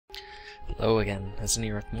Hello again, as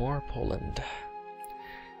in with more Poland.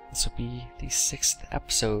 This will be the 6th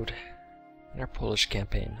episode in our Polish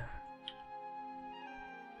campaign.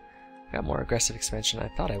 I got more aggressive expansion than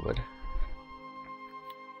I thought I would.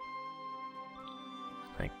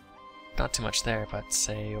 Like, not too much there, but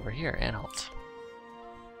say over here, Anhalt.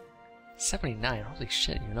 79, holy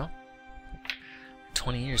shit, you know?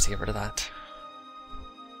 20 years to get rid of that.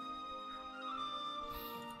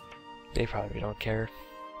 They probably don't care.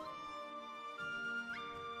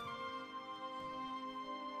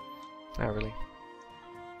 Not really.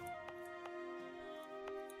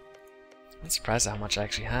 I'm surprised at how much I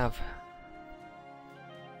actually have.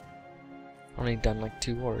 Only done like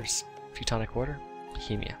 2 wars. Teutonic Order,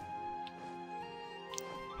 Bohemia.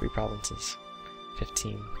 3 provinces.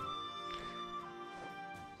 15.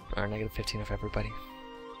 Or negative 15 of everybody.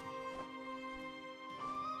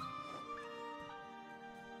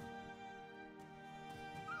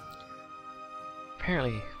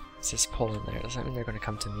 Apparently, it says Poland there. Does that mean they're going to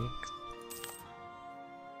come to me?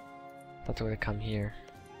 I thought they would have come here.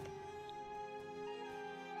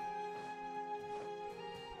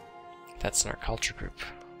 That's in our culture group.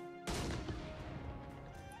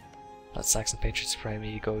 Let Saxon Patriots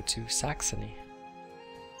probably go to Saxony.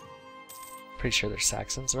 Pretty sure they're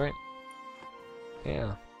Saxons, right?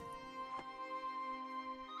 Yeah.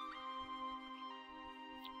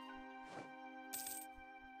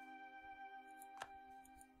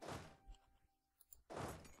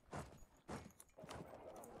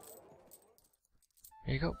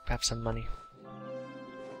 There you go, have some money.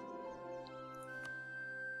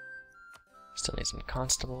 Still need some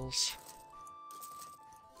constables.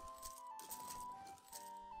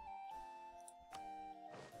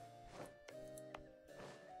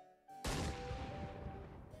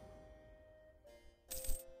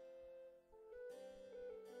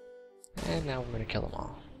 And now we're gonna kill them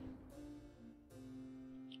all.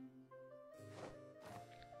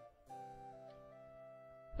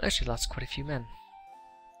 I actually lost quite a few men.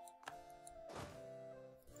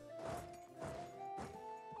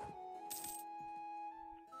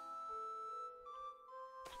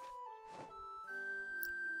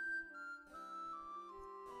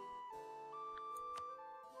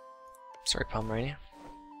 Sorry, Pomerania.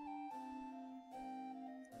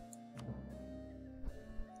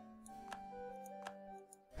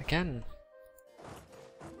 Again.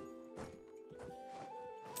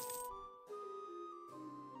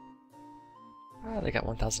 Ah, they got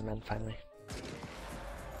 1,000 men finally.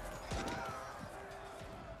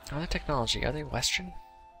 Oh, their technology, are they Western?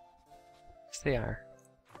 Yes, they are.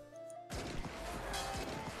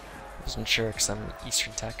 Wasn't sure because I'm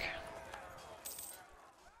Eastern tech.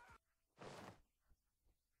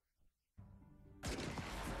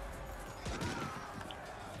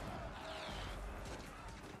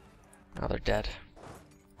 Oh, they're dead.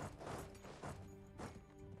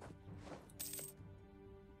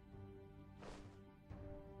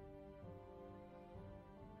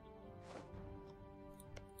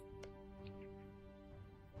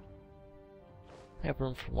 I have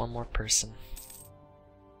room for one more person.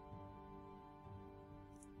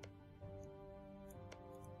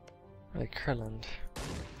 Really, Kurland.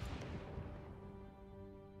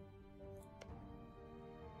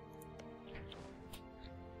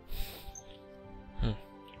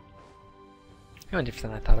 It went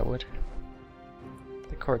different than I thought it would.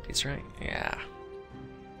 They court these, right? Yeah.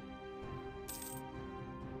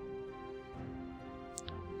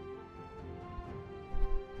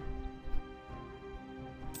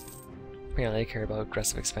 Yeah, they care about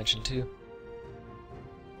aggressive expansion too.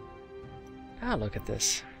 Ah, look at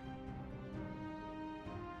this.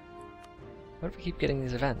 What if we keep getting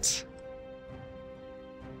these events?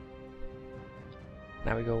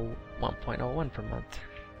 Now we go 1.01 per month.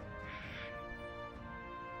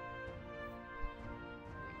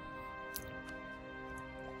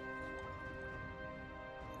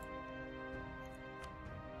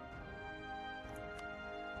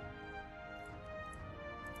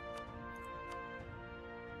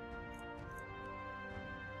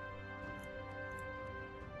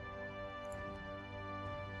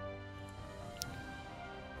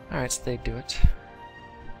 Alright, so they do it.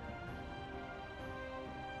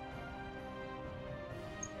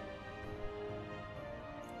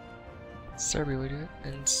 Serbia would do it,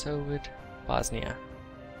 and so would Bosnia.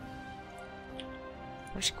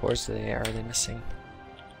 Which cores are they missing?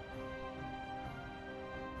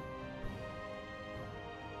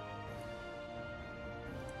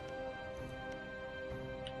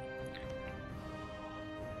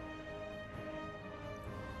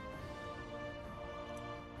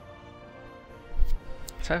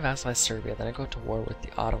 if I vassalize Serbia, then I go to war with the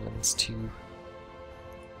Ottomans to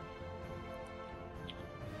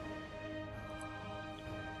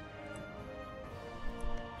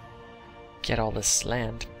get all this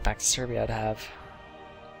land back to Serbia. I'd have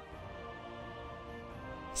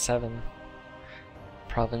 7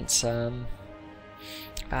 province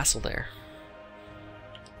vassal there.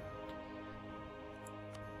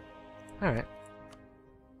 Alright.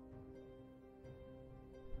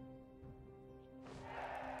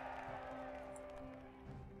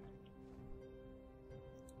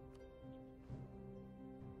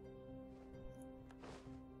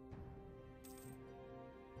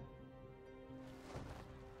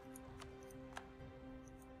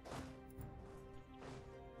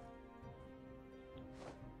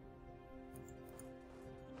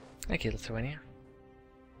 Thank you, Lithuania.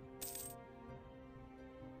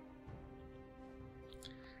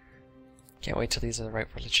 Can't wait till these are the right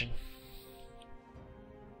religion.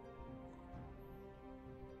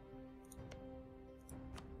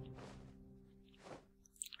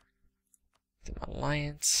 The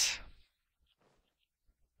alliance.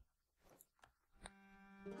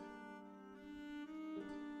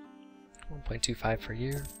 $1.25 per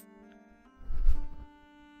year.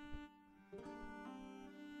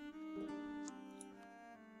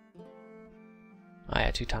 Oh yeah,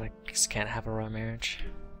 Teutonics can't have a raw marriage.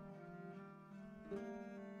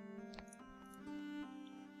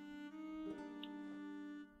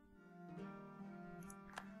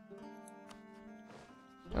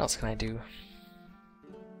 What else can I do?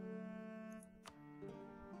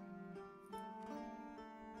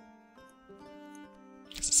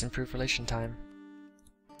 Does this improve relation time?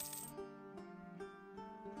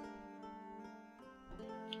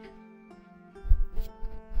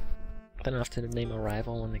 Then I'll have to name a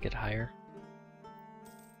rival when they get higher.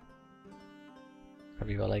 Or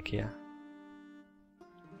Wallachia.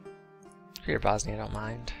 Here, Bosnia, I don't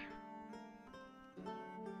mind.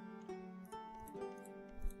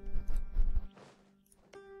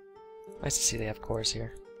 Nice to see they have cores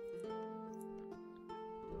here.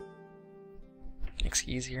 Makes it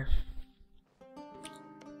easier.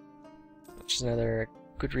 Which is another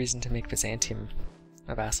good reason to make Byzantium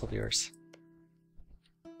a vassal of yours.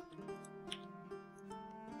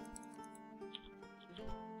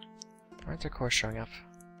 Why aren't their cores showing up?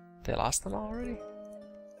 They lost them already?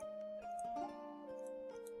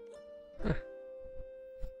 Huh.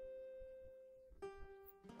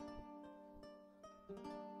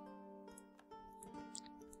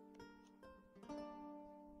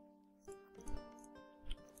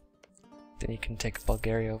 Then you can take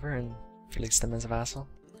Bulgaria over and release them as a vassal.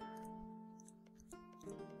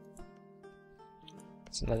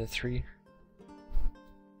 It's another 3.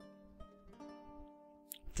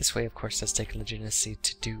 This way, of course, does take legitimacy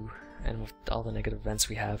to do, and with all the negative events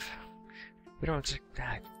we have, we don't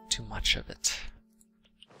expect too much of it.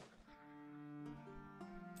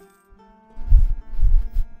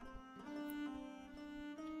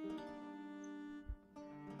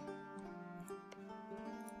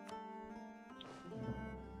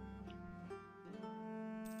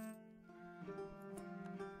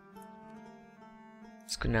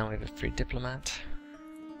 It's good now we have a free diplomat.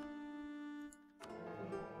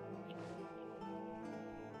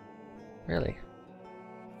 Really?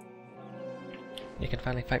 You can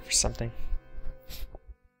finally fight for something.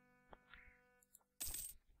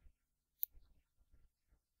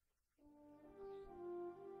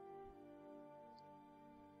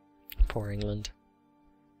 Poor England.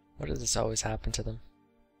 Why does this always happen to them?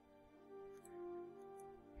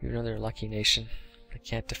 Even though they're a lucky nation, they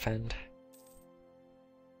can't defend.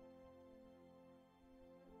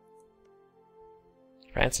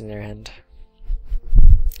 France, on their end,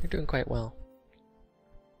 they're doing quite well.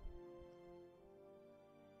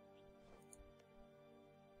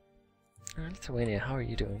 Lithuania, how are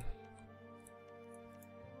you doing?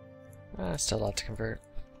 Still a lot to convert.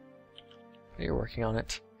 But you're working on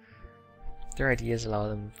it. Their ideas allow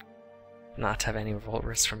them not to have any revolt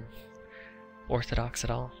risk from Orthodox at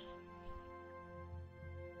all.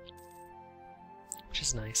 Which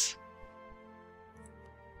is nice.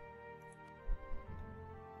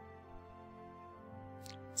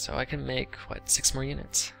 So I can make, what, 6 more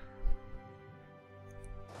units?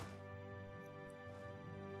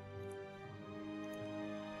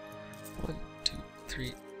 One, two,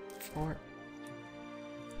 three, 4.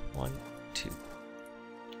 1, 2.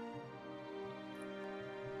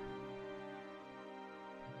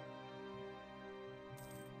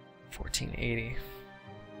 $1480.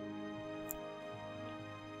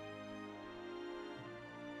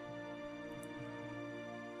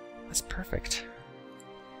 That's perfect.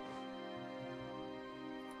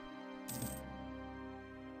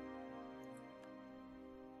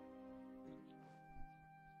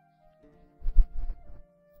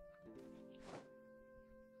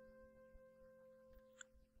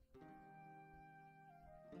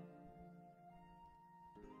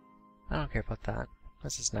 I don't care about that.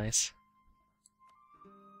 This is nice.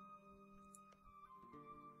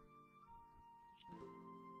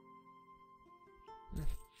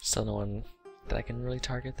 Still no one that I can really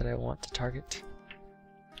target that I want to target.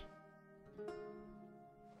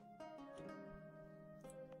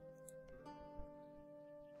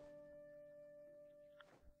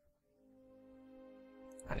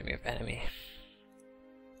 Enemy of enemy.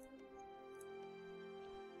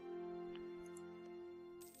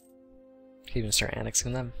 Could even start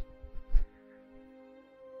annexing them.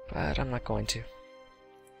 But I'm not going to.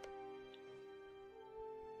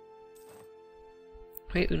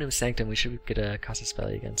 Wait, Unum Sanctum, we should get a Casus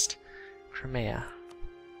Belli against Crimea.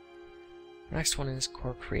 Our next one is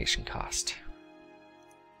Core Creation Cost.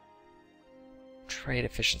 Trade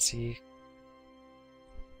Efficiency.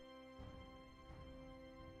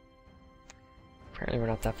 Apparently we're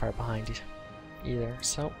not that far behind either,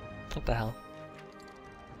 so what the hell.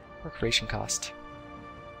 Core Creation Cost.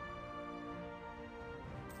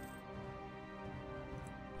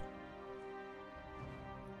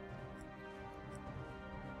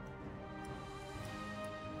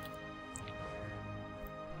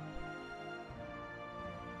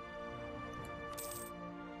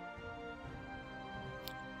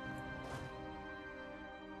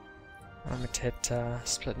 I'm gonna hit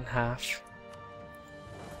split in half.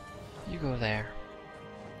 You go there.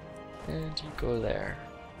 And you go there.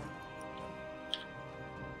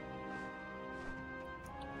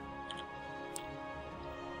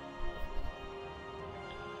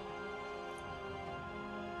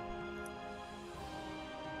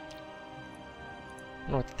 I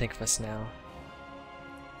don't know what to think of us now.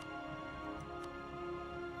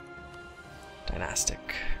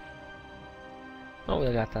 Dynastic. Oh,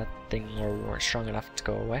 we got that thing where we weren't strong enough to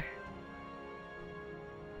go away.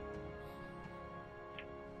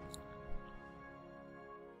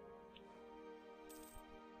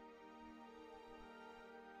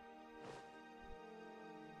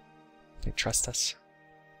 They trust us.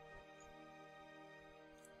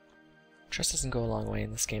 Trust doesn't go a long way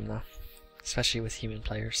in this game, though. Especially with human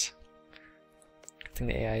players. Good thing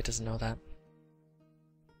the AI doesn't know that.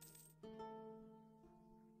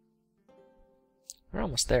 We're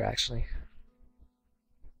almost there, actually.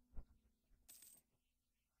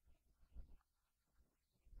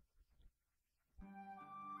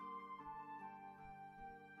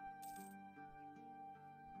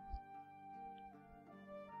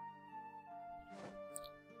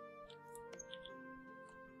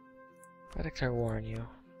 I declare war on you.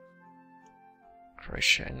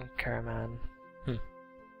 Croatia and Karaman.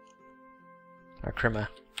 Or Crimea.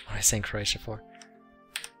 What am I saying Croatia for?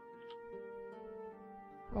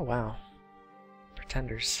 Oh wow.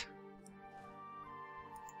 Pretenders.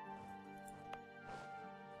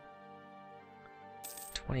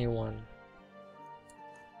 $21.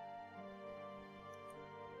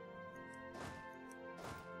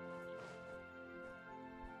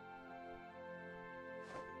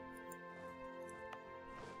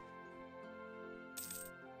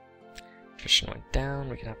 Attrition went down,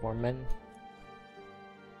 we can have more men.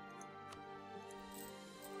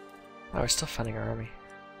 Oh, we're still funding our army.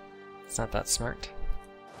 It's not that smart.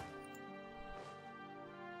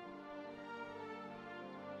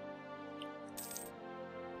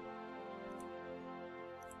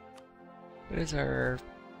 What is our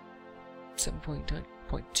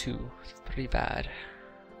 7.2? Pretty bad.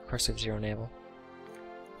 Of course we have 0 naval.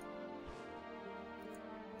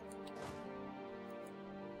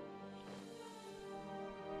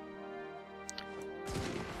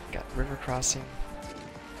 Got river crossing.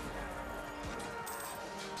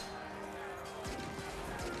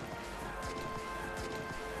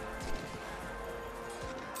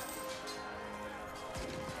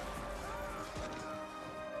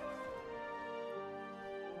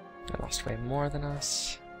 They lost way more than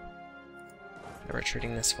us. They're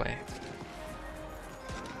retreating this way.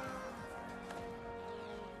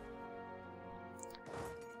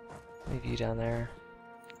 Leave you down there.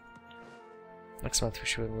 Next month we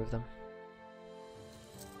should move them.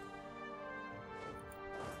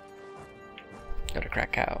 Go to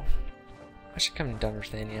Krakow. I should come to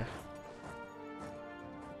Dunbarthania.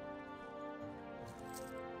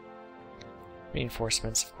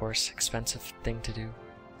 Reinforcements, of course, expensive thing to do.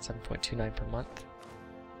 7.29 per month.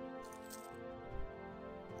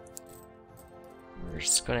 We're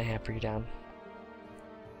just going to hamper you down.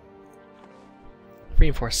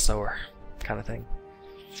 Reinforce slower, kind of thing.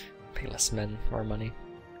 Pay less men, more money.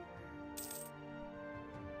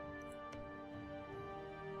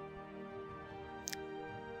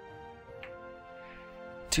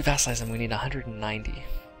 To vassalize them, we need 190.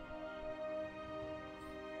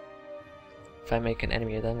 If I make an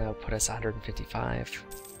enemy of them, that would put us 155.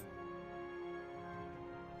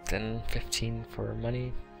 Then 15 for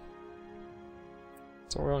money.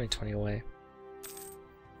 So we're only 20 away.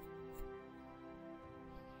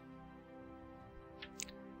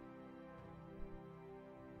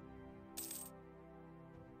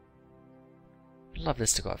 I'd love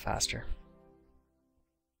this to go out faster.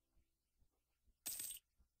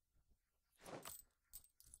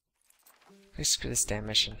 Please screw this damn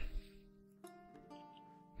mission.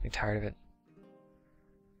 I'm tired of it.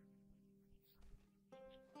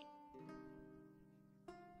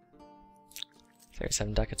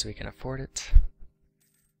 37 ducats, we can afford it.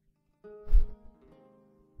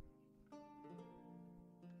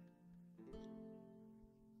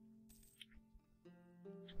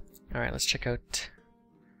 Alright, let's check out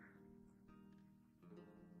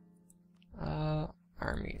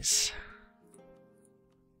armies.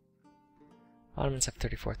 Ottomans have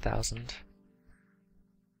 34,000.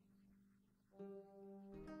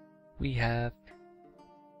 We have...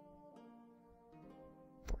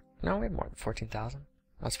 No, we have more than 14,000.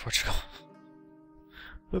 That's Portugal.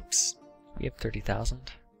 Whoops. We have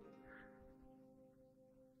 30,000.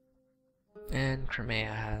 And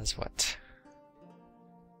Crimea has what?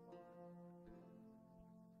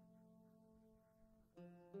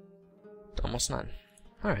 Almost none.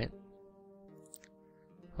 Alright.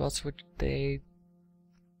 Who else would they...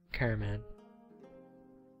 Caraman.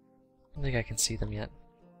 I don't think I can see them yet.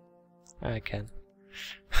 I can.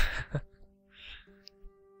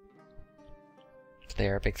 They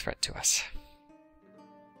are a big threat to us.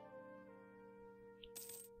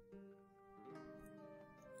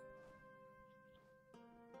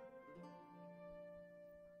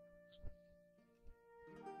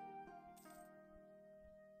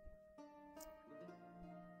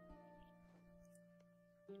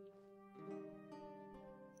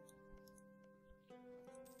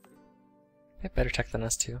 They have better tech than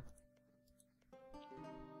us too.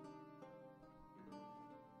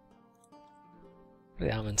 What do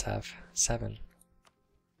the Almonds have? 7.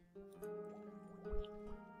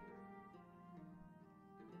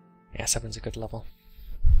 Yeah, 7's a good level.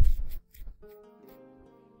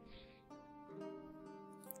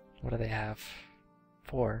 What do they have?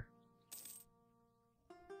 4.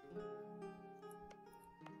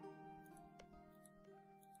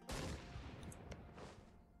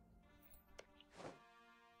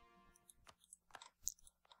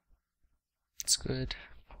 That's good.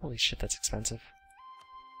 Holy shit, that's expensive.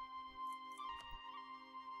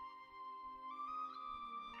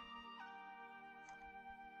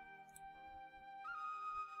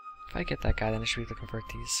 If I get that guy, then I should be able to convert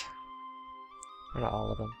these. Or not all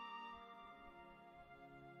of them.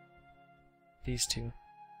 These two.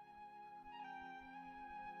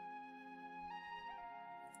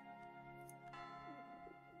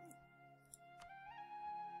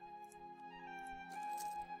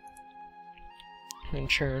 And in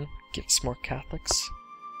turn, get us more Catholics.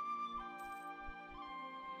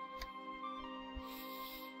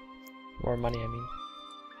 More money, I mean.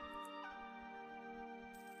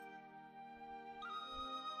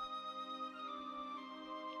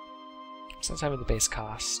 Sometimes with the base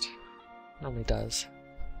cost. Normally does.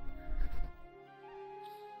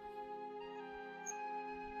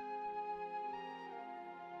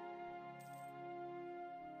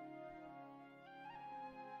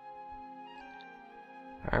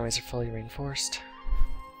 Our armies are fully reinforced.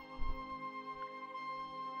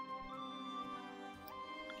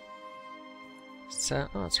 So,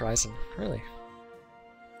 oh, it's rising. Really?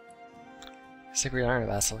 I think we aren't a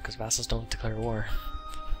vassal, because vassals don't declare war.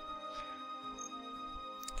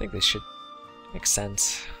 I think they should make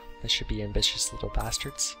sense. They should be ambitious little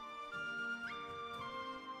bastards.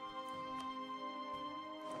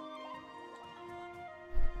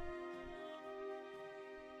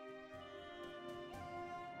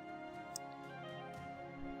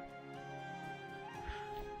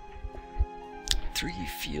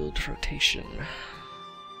 Three-field rotation.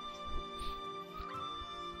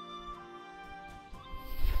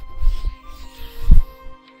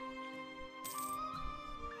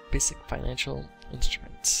 Basic financial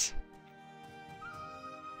instruments.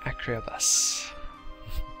 Acreobus.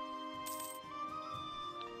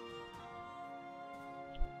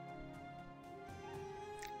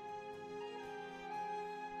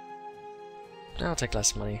 I'll take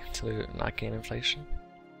less money to not gain inflation.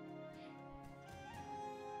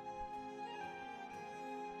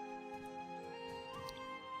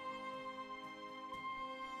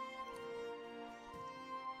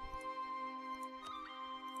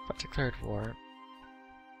 If I declared war,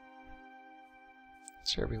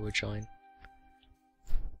 Serbia would join.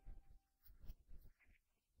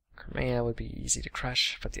 Crimea would be easy to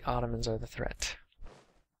crush, but the Ottomans are the threat.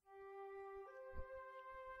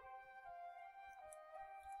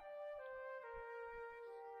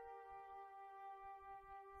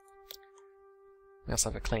 We also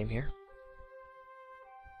have a claim here.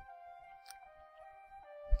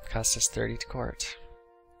 Cost us 30 to court.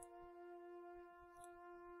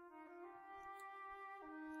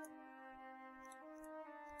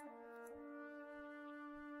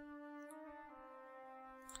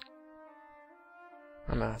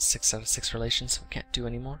 I'm a 6 out of 6 relations, so we can't do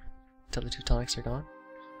anymore until the Teutonics are gone.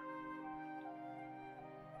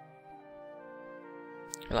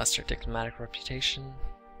 We lost our diplomatic reputation,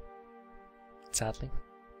 sadly.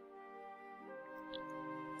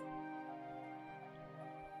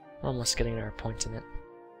 We're almost getting our points in it.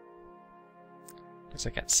 Looks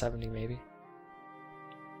like at 70 maybe.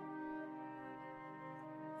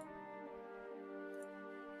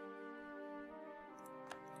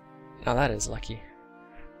 Now that is lucky.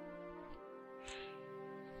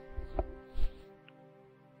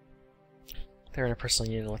 They're in a personal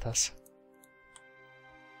union with us.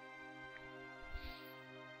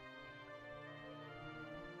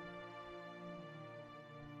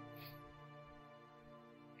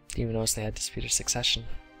 Didn't even notice they had disputed succession.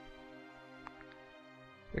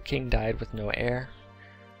 Their king died with no heir.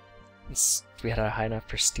 We had a high enough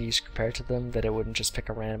prestige compared to them that it wouldn't just pick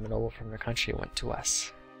a random noble from their country, it went to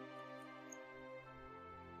us.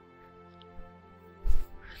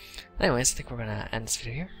 Anyways, I think we're gonna end this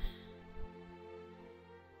video here.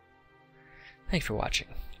 Thanks for watching.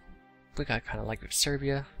 We got kind of like with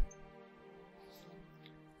Serbia.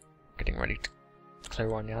 Getting ready to declare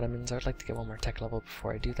war on the Ottomans. I would like to get one more tech level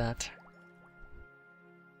before I do that.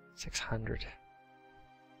 600.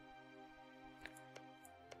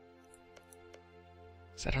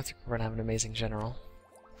 So I don't think we're gonna have an amazing general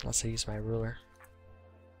unless I use my ruler.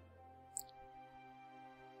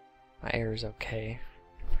 My heir is okay.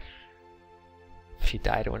 If he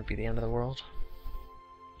died, it wouldn't be the end of the world.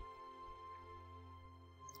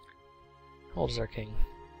 How old is our king?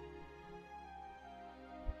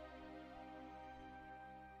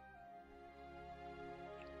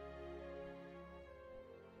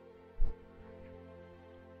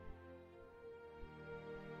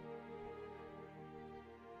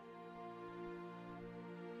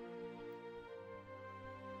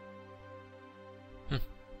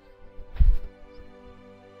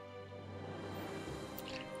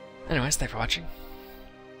 Anyways, thanks for watching.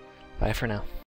 Bye for now.